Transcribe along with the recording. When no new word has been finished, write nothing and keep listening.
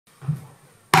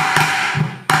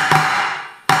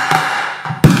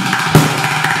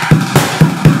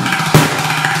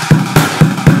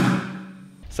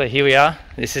So here we are.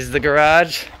 This is the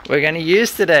garage we're going to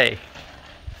use today.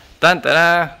 Dun, dun,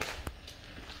 dun.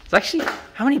 It's actually,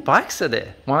 how many bikes are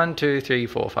there? 1, 2, 3,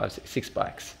 4, 5, 6, 6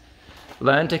 bikes.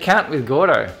 Learn to count with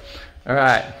Gordo. All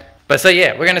right. But so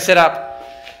yeah, we're going to set up,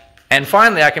 and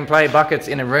finally I can play buckets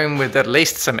in a room with at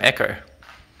least some echo.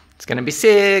 It's going to be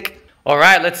sick. All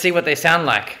right, let's see what they sound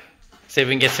like. See if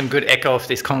we can get some good echo off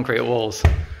these concrete walls.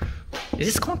 Is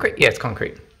this concrete? Yeah, it's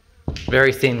concrete.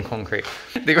 Very thin concrete.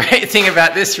 The great thing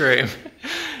about this room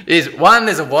is, one,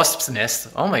 there's a wasp's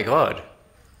nest. Oh my God.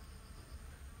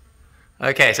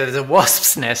 Okay, so there's a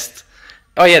wasp's nest.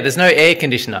 Oh yeah, there's no air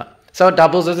conditioner. So it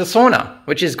doubles as a sauna,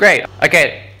 which is great.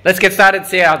 Okay, let's get started,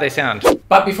 see how they sound.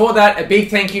 But before that, a big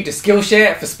thank you to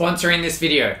Skillshare for sponsoring this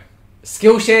video.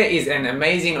 Skillshare is an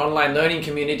amazing online learning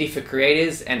community for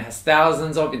creators and has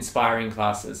thousands of inspiring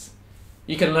classes.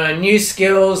 You can learn new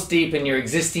skills, deepen your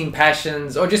existing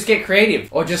passions, or just get creative,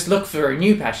 or just look for a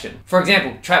new passion. For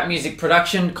example, trap music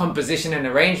production, composition and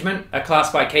arrangement, a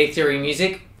class by K-Theory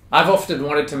Music. I've often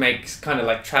wanted to make kind of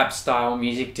like trap style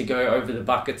music to go over the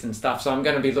buckets and stuff, so I'm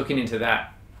going to be looking into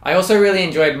that. I also really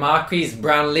enjoyed Marquis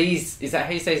Brownlee's, is that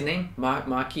how you say his name?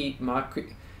 Marquis.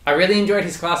 I really enjoyed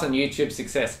his class on YouTube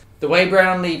Success. The way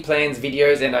Brownlee plans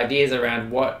videos and ideas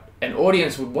around what an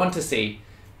audience would want to see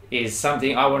is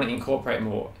something I want to incorporate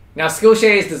more. Now,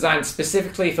 Skillshare is designed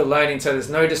specifically for learning, so there's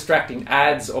no distracting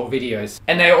ads or videos.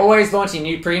 And they're always launching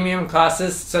new premium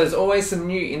classes, so there's always some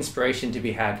new inspiration to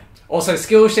be had. Also,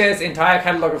 Skillshare's entire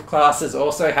catalogue of classes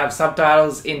also have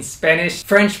subtitles in Spanish,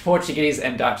 French, Portuguese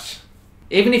and Dutch.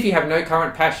 Even if you have no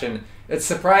current passion, it's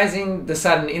surprising the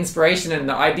sudden inspiration and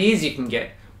the ideas you can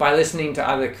get by listening to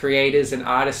other creators and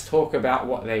artists talk about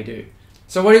what they do.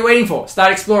 So what are you waiting for?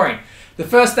 Start exploring. The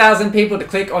first 1,000 people to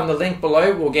click on the link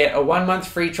below will get a 1-month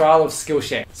free trial of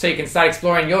Skillshare, so you can start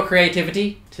exploring your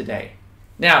creativity today.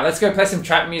 Now, let's go play some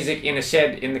trap music in a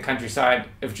shed in the countryside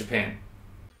of Japan.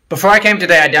 Before I came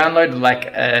today, I downloaded like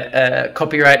a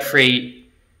copyright-free,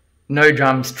 no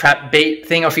drums trap beat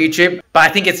thing off YouTube, but I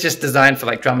think it's just designed for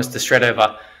like drummers to shred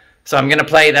over. So I'm going to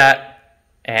play that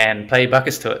and play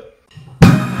buckets to it.